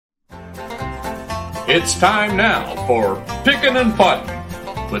It's time now for Pickin and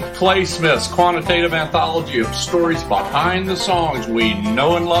Puttin with Clay Smith's quantitative anthology of stories behind the songs we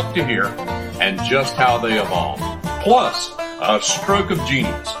know and love to hear and just how they evolve. Plus, a stroke of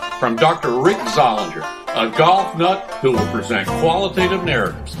genius from Dr. Rick Zollinger, a golf nut who will present qualitative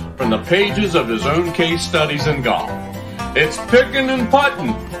narratives from the pages of his own case studies in golf. It's Pickin and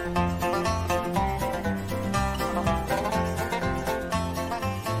Puttin.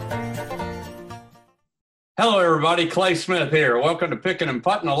 Hello, everybody. Clay Smith here. Welcome to Pickin and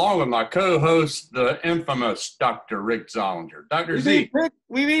Puttin, along with my co-host, the infamous Dr. Rick Zollinger. Dr. Z.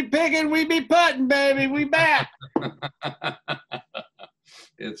 We be picking, we be putting, baby. We back.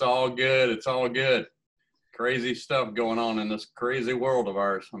 It's all good. It's all good. Crazy stuff going on in this crazy world of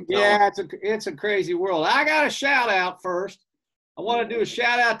ours. It's a crazy world. I got a shout out first. I want to do a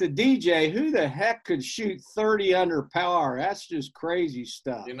shout out to DJ. Who the heck could shoot 30 under par? That's just crazy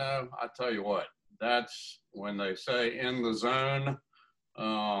stuff. You know, I tell you what, that's when they say in the zone,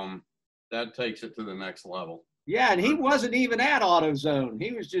 that takes it to the next level. Yeah, and he wasn't even at AutoZone.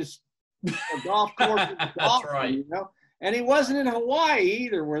 He was just a golf course. That's right. You know? And he wasn't in Hawaii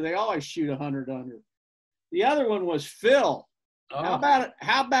either, where they always shoot 100 under. The other one was Phil. Oh.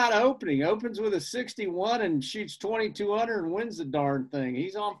 How about opening? Opens with a 61 and shoots 22 under and wins the darn thing.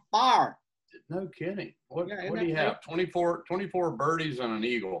 He's on fire. No kidding. What do you have? 24 birdies and an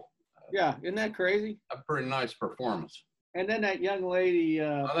eagle. Yeah, isn't that crazy? A pretty nice performance. And then that young lady.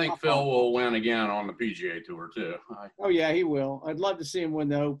 I think Phil will win again on the PGA Tour, too. Oh, yeah, he will. I'd love to see him win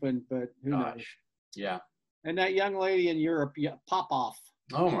the Open, but who knows? Yeah. And that young lady in Europe, Popoff.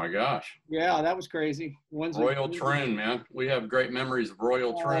 Oh, my gosh. Yeah, that was crazy. Royal Troon, man. We have great memories of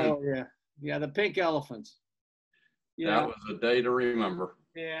Royal Troon. Oh, yeah. Yeah, the pink elephants. That was a day to remember.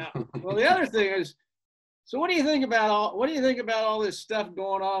 Yeah. Well, the other thing is, so what do you think about all this stuff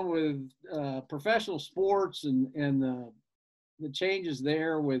going on with professional sports and the changes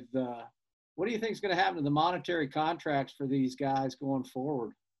there with what do you think is going to happen to the monetary contracts for these guys going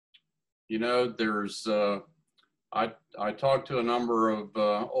forward? You know, there's I talked to a number of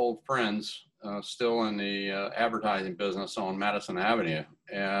old friends still in the advertising business on Madison Avenue,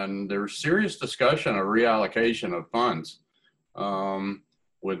 and there's serious discussion of reallocation of funds.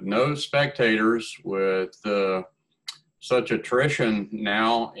 With no spectators, with such attrition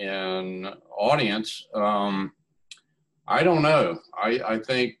now in audience, I don't know. I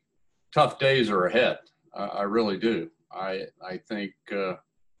think tough days are ahead. I really do. I think,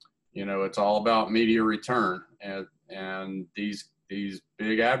 you know, it's all about media return, and these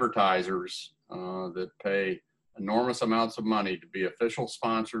big advertisers that pay enormous amounts of money to be official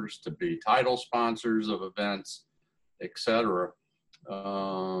sponsors, to be title sponsors of events, etc.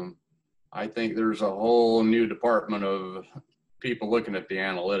 I think there's a whole new department of people looking at the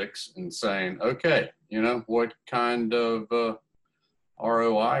analytics and saying, okay, you know, what kind of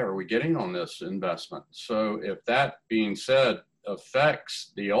ROI are we getting on this investment? So if that being said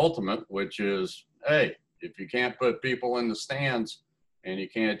affects the ultimate, which is, hey, if you can't put people in the stands and you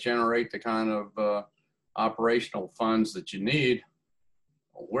can't generate the kind of operational funds that you need,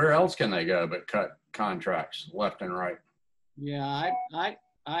 where else can they go but cut contracts left and right? Yeah,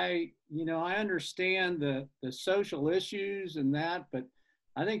 I understand the social issues and that, but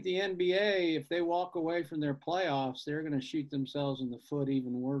I think the NBA, if they walk away from their playoffs, they're going to shoot themselves in the foot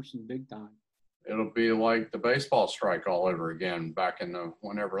even worse and big time. It'll be like the baseball strike all over again back in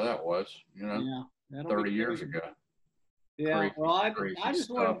whenever that was, you know, 30 years ago. Yeah, crazy, well, I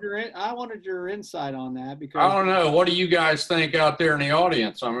just wanted your insight on that because I don't know. What do you guys think out there in the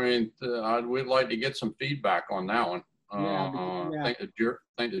audience? I mean, we'd like to get some feedback on that one. I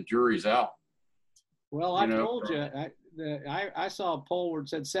think the jury's out. Well, I told you, I saw a poll where it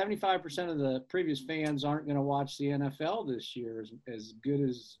said 75% of the previous fans aren't going to watch the NFL this year, as good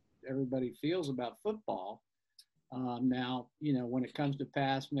as everybody feels about football. Now, you know, when it comes to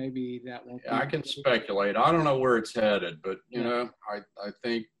pass, maybe that won't. I can speculate. I don't know where it's headed, but, you know, I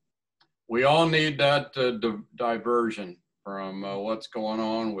think we all need that diversion from what's going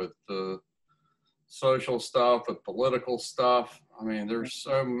on with the social stuff, with political stuff. I mean, there's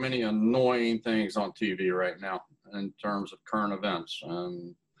so many annoying things on TV right now in terms of current events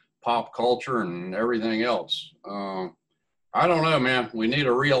and pop culture and everything else. I don't know, man. We need a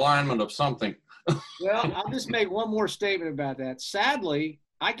realignment of something. Well, I'll just make one more statement about that. Sadly,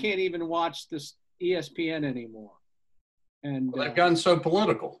 I can't even watch this ESPN anymore. And they've gotten so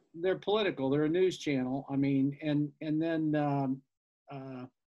political. They're political. They're a news channel. I mean, and then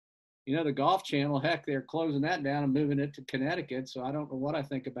you know, the Golf Channel, heck, they're closing that down and moving it to Connecticut. So I don't know what I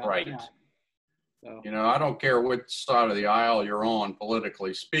think about that. So, you know, I don't care which side of the aisle you're on,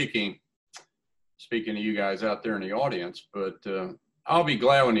 politically speaking. speaking to you guys out there in the audience, but I'll be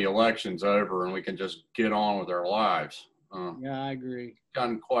glad when the election's over and we can just get on with our lives. Yeah, I agree.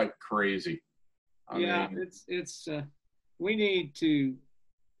 Gotten quite crazy. I mean, it's we need to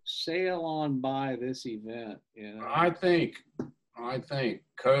sail on by this event. You know, I think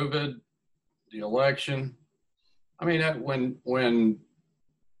COVID, the election. I mean, when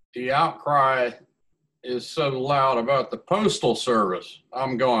the outcry is so loud about the Postal Service,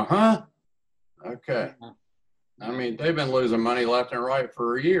 I'm going, huh? Okay. Yeah. I mean, they've been losing money left and right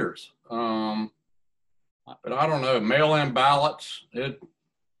for years. But I don't know, mail-in ballots,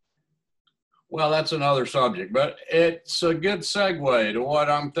 well, that's another subject, but it's a good segue to what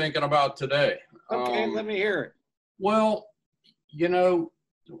I'm thinking about today. Okay, let me hear it. Well, you know,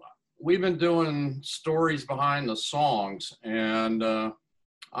 we've been doing stories behind the songs, and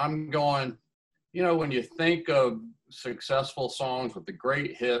I'm going, you know, when you think of successful songs with the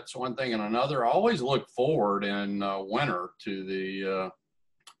great hits, one thing and another, I always look forward in winter to the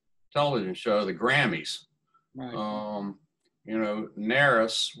television show, the Grammys. Right. You know,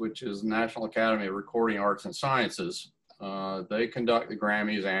 NARAS, which is National Academy of Recording Arts and Sciences, they conduct the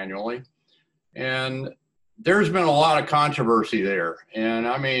Grammys annually. And there's been a lot of controversy there. And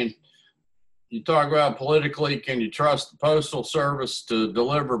I mean, you talk about politically, can you trust the Postal Service to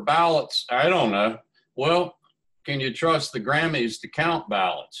deliver ballots? I don't know. Well, can you trust the Grammys to count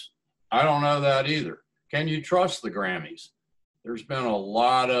ballots? I don't know that either. Can you trust the Grammys? There's been a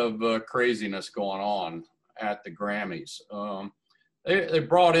lot of craziness going on at the Grammys. They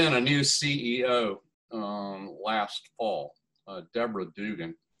brought in a new CEO last fall, Deborah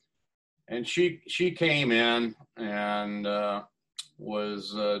Dugan, and she came in and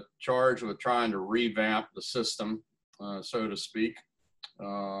was charged with trying to revamp the system, so to speak.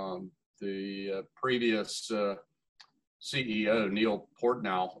 The previous CEO, Neil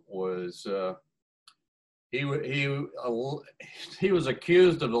Portnow, was he was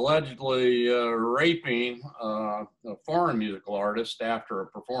accused of allegedly raping a foreign musical artist after a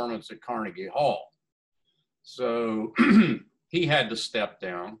performance at Carnegie Hall. So he had to step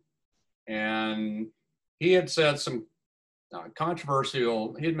down, and he had said some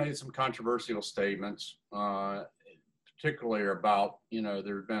he had made some controversial statements, particularly about, you know,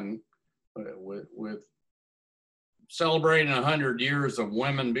 there've been with celebrating 100 years of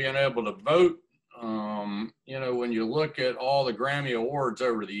women being able to vote. You know, when you look at all the Grammy Awards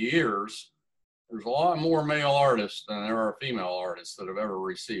over the years, there's a lot more male artists than there are female artists that have ever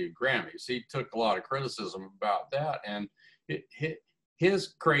received Grammys. He took a lot of criticism about that, and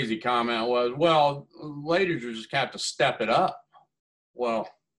his crazy comment was, well, ladies just have to step it up. Well,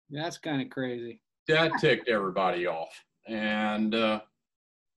 that's kind of crazy. That ticked everybody off. And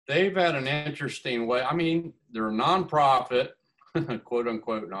they've had an interesting way. I mean, they're a nonprofit, quote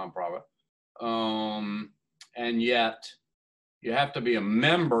unquote nonprofit. And yet you have to be a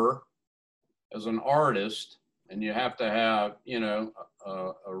member as an artist, and you have to have, you know,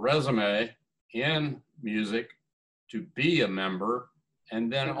 a resume in music to be a member,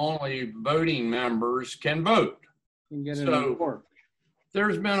 and then only voting members can vote. You can get an award.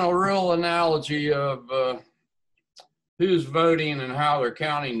 There's been a real analogy of who's voting and how they're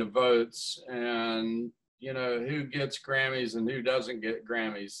counting the votes, and, you know, who gets Grammys and who doesn't get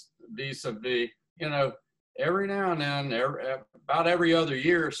Grammys, vis-a-vis, you know, every now and then, about every other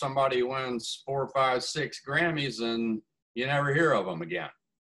year, somebody wins 4, 5, 6 Grammys and you never hear of them again.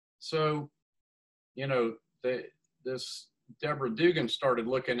 So, you know, this Deborah Dugan started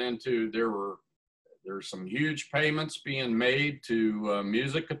looking into, there's some huge payments being made to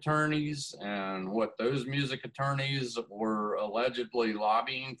music attorneys, and what those music attorneys were allegedly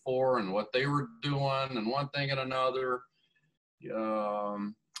lobbying for and what they were doing, and one thing and another.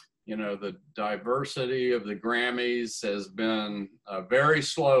 You know, the diversity of the Grammys has been a very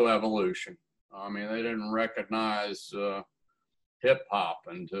slow evolution. I mean, they didn't recognize hip hop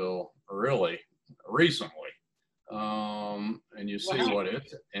until really recently. And you see what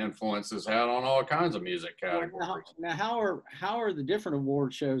its influence has had on all kinds of music categories. Now, how are the different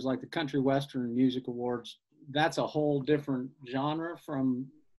award shows like the Country Western Music Awards? That's a whole different genre from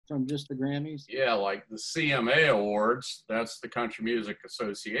just the Grammys. Yeah, like the CMA Awards, that's the Country Music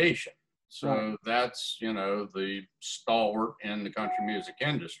Association. So that's, you know, the stalwart in the country music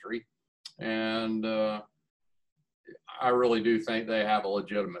industry. And I really do think they have a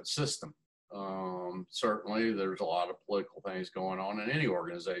legitimate system. Certainly there's a lot of political things going on in any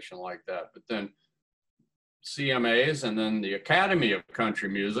organization like that, but then CMAs, and then the Academy of Country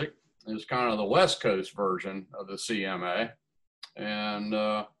Music is kind of the West Coast version of the CMA. And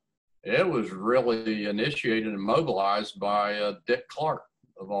it was really initiated and mobilized by Dick Clark,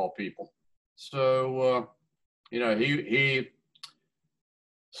 of all people. So, you know, he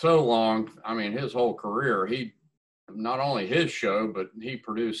so long, I mean, his whole career, he not only his show, but he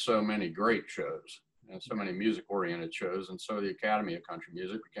produced so many great shows and so many music oriented shows. And so the Academy of Country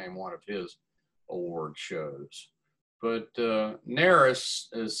Music became one of his award shows. But NARIS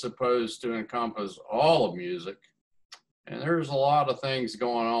is supposed to encompass all of music. And there's a lot of things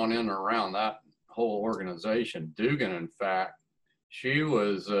going on in and around that whole organization. Dugan, in fact, she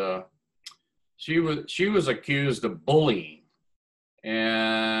was accused of bullying,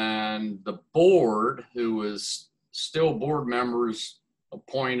 and the board, who was still board members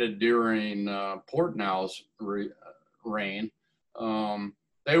appointed during Portnow's reign,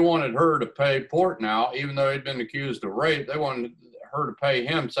 they wanted her to pay Portnow, even though he'd been accused of rape. They wanted her to pay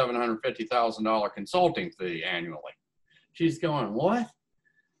him $750,000 consulting fee annually. She's going, what?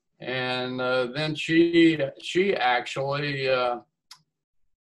 And then she actually,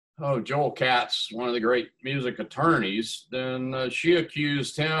 Joel Katz, one of the great music attorneys, then she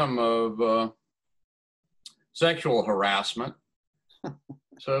accused him of sexual harassment.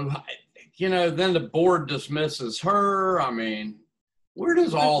 So, you know, then the board dismisses her. I mean, where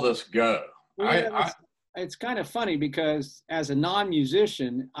does all this go? Well, it's kind of funny because as a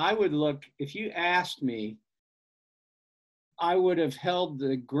non-musician, I would look, if you asked me, I would have held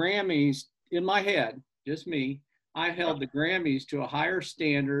the Grammys in my head, just me. I held the Grammys to a higher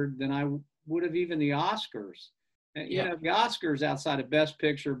standard than I would have even the Oscars. And, you know, the Oscars outside of Best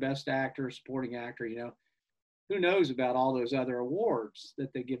Picture, Best Actor, Supporting Actor, you know, who knows about all those other awards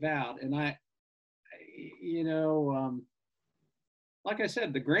that they give out. And like I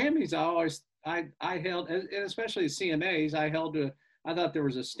said, the Grammys, I held, and especially the CMAs, I thought there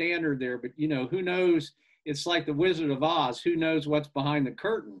was a standard there, but you know, who knows? It's like the Wizard of Oz. Who knows what's behind the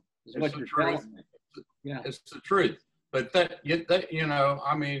curtain is what you're telling me. Yeah. It's the truth. But that, you know,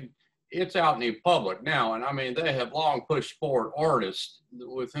 I mean, it's out in the public now. And I mean, they have long pushed forward artists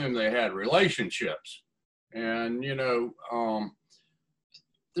with whom they had relationships. And, you know,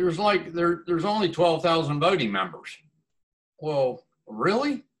 there's only 12,000 voting members. Well,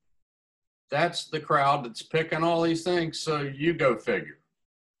 really? That's the crowd that's picking all these things. So you go figure.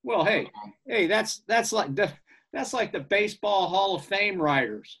 Well, hey, that's like the Baseball Hall of Fame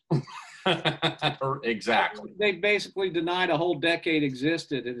writers. Exactly. They basically denied a whole decade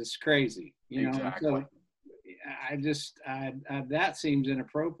existed. It is crazy, you know. Exactly. So that seems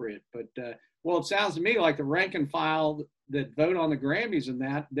inappropriate. But well, it sounds to me like the rank and file that vote on the Grammys and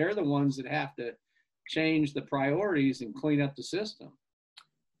that they're the ones that have to change the priorities and clean up the system.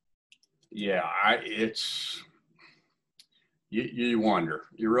 Yeah, you wonder,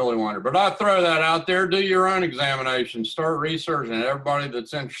 you really wonder. But I throw that out there. Do your own examination. Start researching. Everybody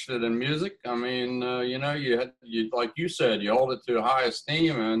that's interested in music. I mean, you know, you like you said, you hold it to high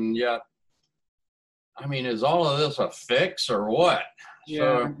esteem, and yet, I mean, is all of this a fix or what? Yeah.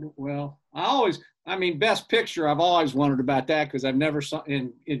 So, well, I mean, Best Picture. I've always wondered about that because I've never saw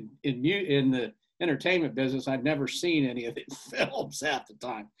in the entertainment business. I've never seen any of these films half the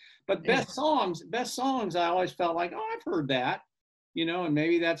time. But best songs, I always felt like, oh, I've heard that, you know, and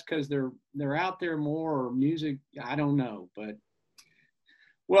maybe that's because they're out there more, or music. I don't know, but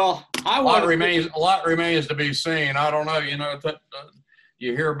well, a lot remains to be seen. I don't know, you know,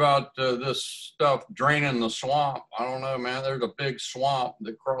 you hear about this stuff draining the swamp. I don't know, man. There's a big swamp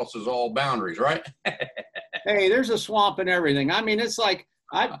that crosses all boundaries, right? Hey, there's a swamp in everything. I mean, it's like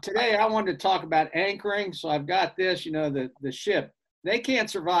today I wanted to talk about anchoring, so I've got this, you know, the ship. They can't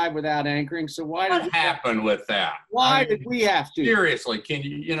survive without anchoring. So what happened with that? Why did we have to? Seriously, can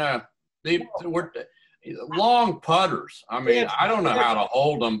you know, we're long putters. I mean, I don't know how to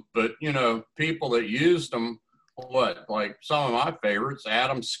hold them, but you know, people that used them, like some of my favorites,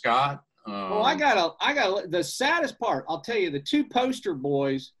 Adam Scott. Well, I got the saddest part. I'll tell you, the two poster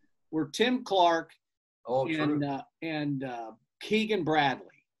boys were Tim Clark and Keegan Bradley.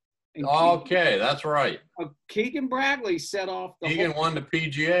 Okay, that's right. Keegan Bradley set off Keegan won the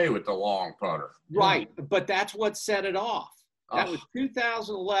PGA with the long putter. Right, but that's what set it off. That was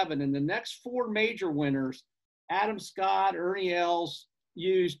 2011, and the next four major winners, Adam Scott, Ernie Els,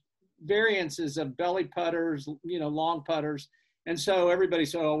 used variances of belly putters, you know, long putters, and so everybody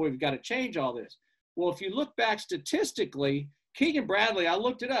said, "Oh, we've got to change all this." Well, if you look back statistically, Keegan Bradley, I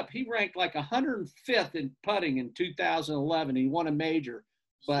looked it up. He ranked like 105th in putting in 2011. He won a major.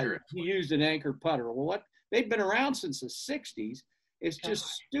 But he used an anchored putter. Well, they've been around since the 60s. It's just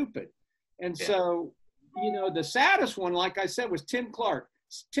stupid. And so, you know, the saddest one, like I said, was Tim Clark.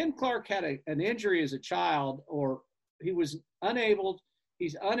 Tim Clark had an injury as a child, or he's unable to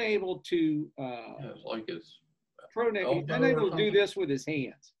he's unable to do this with his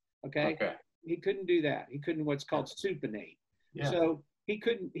hands. Okay. he couldn't do that. He couldn't what's called supinate. Yeah. So he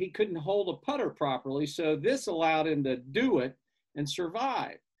couldn't hold a putter properly. So this allowed him to do it and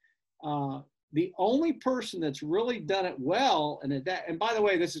survive. The only person that's really done it well, and by the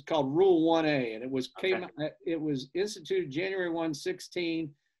way, this is called Rule 1A, and it was instituted January 1, 16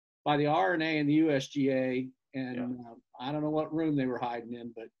 by the RNA and the USGA, and I don't know what room they were hiding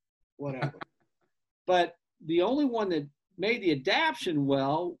in, but whatever. But the only one that made the adaptation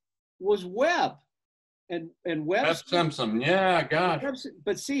well was Webb. And Webb Simpson, yeah, gosh.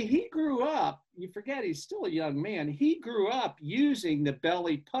 But see, he grew up, you forget he's still a young man, he grew up using the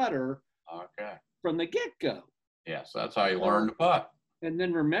belly putter from the get-go. Yes, that's how he learned to putt. And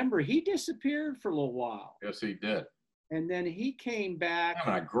then remember, he disappeared for a little while. Yes, he did. And then he came back.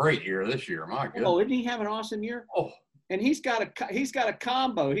 Having a great year this year, my goodness. Oh, didn't he have an awesome year? Oh. And he's got a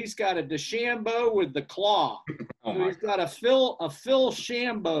combo. He's got a DeChambeau with the claw. So he's got a Phil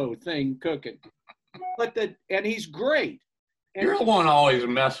Shambo thing cooking. And he's great. And you're the one always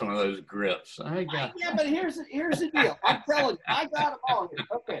messing with those grips. Yeah, but here's the deal. I'm telling you, I got them all here.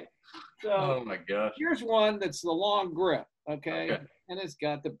 Okay. So oh my gosh. Here's one that's the long grip. Okay. And it's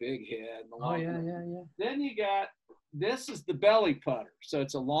got the big head. And the long grip. Then you got, this is the belly putter. So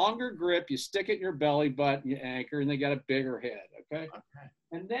it's a longer grip. You stick it in your belly button, you anchor, and they got a bigger head. Okay.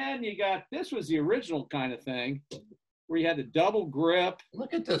 And then you got, this was the original kind of thing where you had the double grip.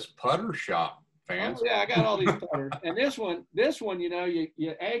 Look at this putter shop, fans. Oh, yeah, I got all these putters. And this one, you know,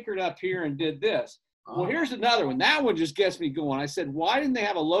 you anchored up here and did this. Well, here's another one. That one just gets me going. I said, why didn't they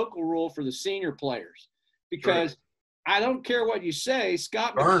have a local rule for the senior players? Because I don't care what you say,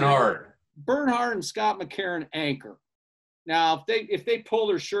 Bernhard and Scott McCarron anchor. Now, if they pull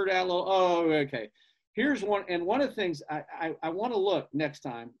their shirt out a little, okay. Here's one, and one of the things I want to look next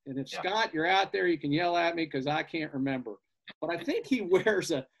time, and if Scott, you're out there, you can yell at me because I can't remember. But I think he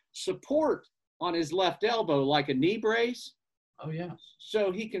wears a support on his left elbow like a knee brace. Oh, yeah.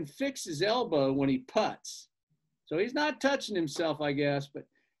 So he can fix his elbow when he putts. So he's not touching himself, I guess. But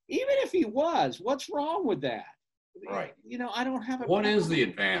even if he was, what's wrong with that? Right. You know, I don't have a What is the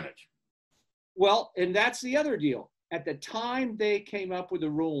advantage? Well, and that's the other deal. At the time they came up with the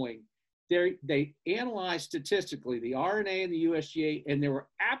ruling, they analyzed statistically the RNA and the USGA, and there were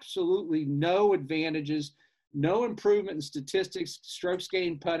absolutely no advantages, no improvement in statistics, strokes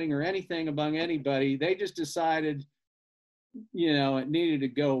gained putting, or anything among anybody. They just decided, you know, it needed to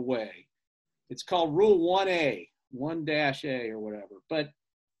go away. It's called Rule 1A, 1-A or whatever. But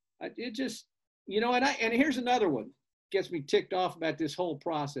it just, you know, and here's another one. Gets me ticked off about this whole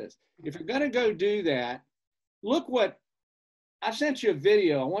process. If you're going to go do that, look what, I sent you a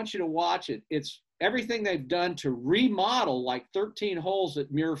video. I want you to watch it. It's everything they've done to remodel like 13 holes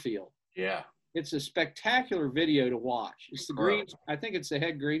at Muirfield. Yeah. It's a spectacular video to watch. It's the greens. I think it's the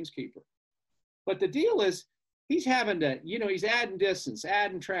head greenskeeper. But the deal is, he's having to, you know, he's adding distance,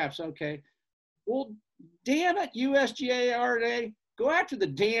 adding traps. Okay. Well, damn it, USGA, RNA, go after the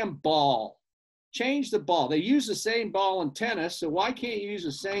damn ball. Change the ball. They use the same ball in tennis, so why can't you use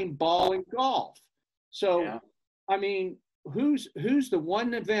the same ball in golf? So, I mean, who's the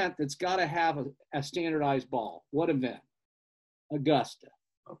one event that's got to have a standardized ball? What event? Augusta.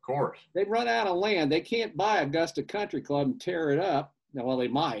 Of course. They run out of land. They can't buy Augusta Country Club and tear it up. Well, they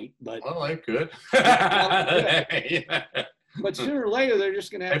might, but. Well, they could. But sooner or later, they're just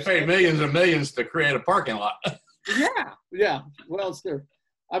going to have. They pay millions and millions to create a parking lot. Yeah. Well, it's their.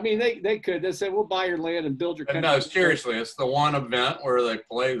 I mean, they could. They say, we'll buy your land and build your country. No, seriously, it's the one event where they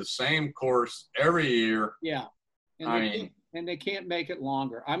play the same course every year. Yeah. And they can't make it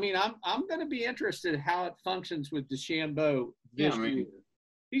longer. I mean, I'm going to be interested how it functions with DeChambeau this year.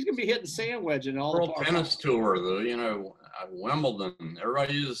 He's going to be hitting sand wedging all World Tennis Tour, though, you know, Wimbledon,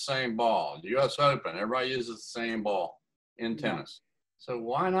 everybody uses the same ball. The U.S. Open, everybody uses the same ball in tennis. So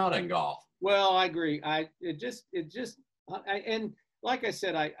why not in golf? Well, I agree. And like I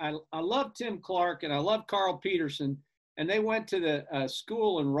said, I love Tim Clark and I love Carl Peterson, and they went to the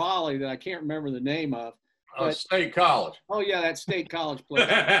school in Raleigh that I can't remember the name of. State College. Oh, yeah, that State College place.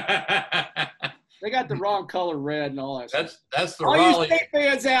 They got the wrong color red and all that stuff. That's the all Raleigh. You state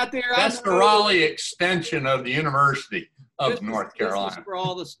fans out there. That's the Raleigh extension of the University of North Carolina. This is for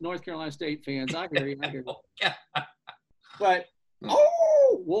all the North Carolina State fans. I hear you. But,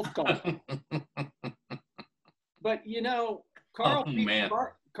 wolf call. But, you know, Carl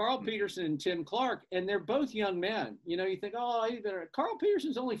Peterson and Tim Clark, and they're both young men. You know, you think, Carl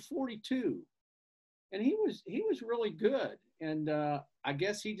Peterson's only 42. And he was really good. And I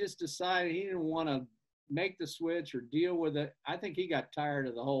guess he just decided he didn't want to make the switch or deal with it. I think he got tired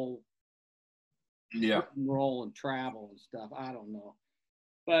of the whole roll and travel and stuff. I don't know.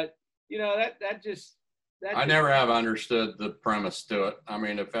 But you know, that just. I never have understood the premise to it. I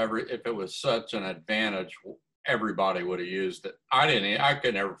mean, if it was such an advantage, everybody would have used it. I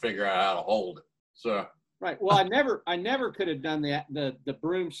could never figure out how to hold it. So. Right. Well, I never could have done the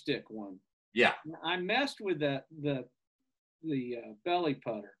broomstick one. Yeah. I messed with the belly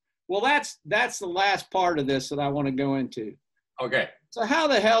putter. Well, that's the last part of this that I want to go into. Okay. So how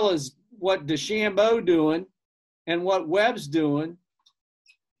the hell is what DeChambeau doing and what Webb's doing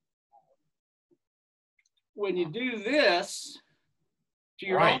when you do this to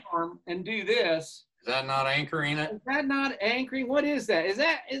your arm and do this? Is that not anchoring it? Is that not anchoring? What is that? Is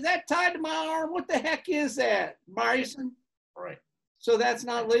that tied to my arm? What the heck is that, Bryson? Right. So that's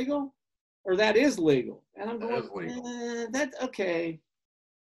not legal? Or that is legal? And I'm going, that is legal. That's okay.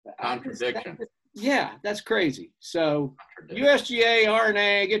 Contradiction. Yeah, that's crazy. So USGA,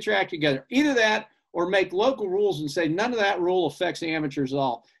 RNA, get your act together. Either that or make local rules and say none of that rule affects amateurs at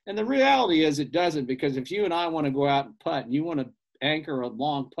all. And the reality is it doesn't, because if you and I want to go out and putt and you want to anchor a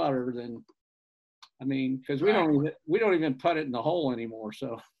long putter, then I mean, because we don't even putt it in the hole anymore.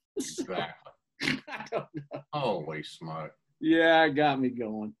 So exactly. I don't know. Holy smoke. Yeah, it got me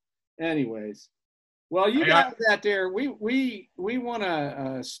going. Anyways, well, you guys out there, we want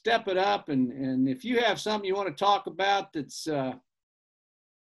to step it up, and if you have something you want to talk about that's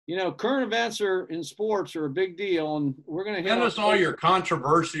you know, current events in sports are a big deal, and we're going to send us all your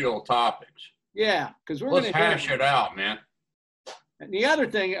controversial topics. Yeah, because we're going to hash it out, man. And the other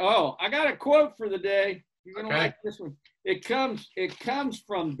thing, I got a quote for the day. You're going to like this one. It comes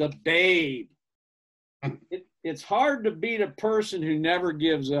from the Babe. It's hard to beat a person who never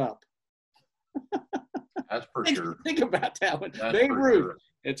gives up. That's for sure. Think about that one. That's Babe Ruth. Sure.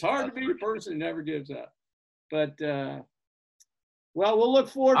 It's hard to beat a person who never gives up. But, well, we'll look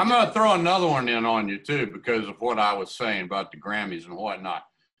forward I'm going to throw another one in on you, too, because of what I was saying about the Grammys and whatnot.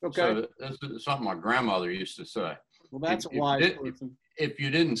 Okay. So this is something my grandmother used to say. Well, that's a wise person. If you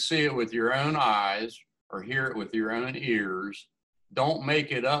didn't see it with your own eyes or hear it with your own ears, don't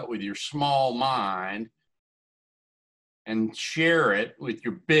make it up with your small mind and share it with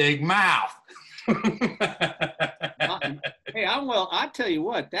your big mouth. Hey, I tell you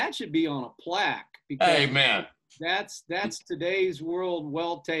what, that should be on a plaque. Because Amen. That's today's world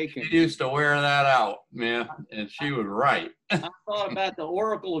well taken. She used to wear that out, man, and she was right. I thought about the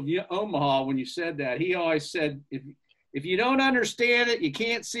Oracle of Omaha when you said that. He always said, if you don't understand it, you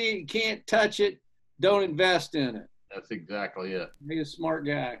can't see it, you can't touch it, don't invest in it. That's exactly it. He's a smart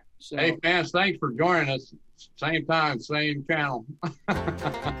guy. So, hey, fans, thanks for joining us. Same time, same channel.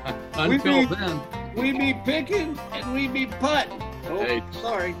 Until then. We be picking and we be putting. Oh, hey.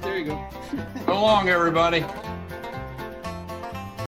 Sorry. There you go. So long, everybody.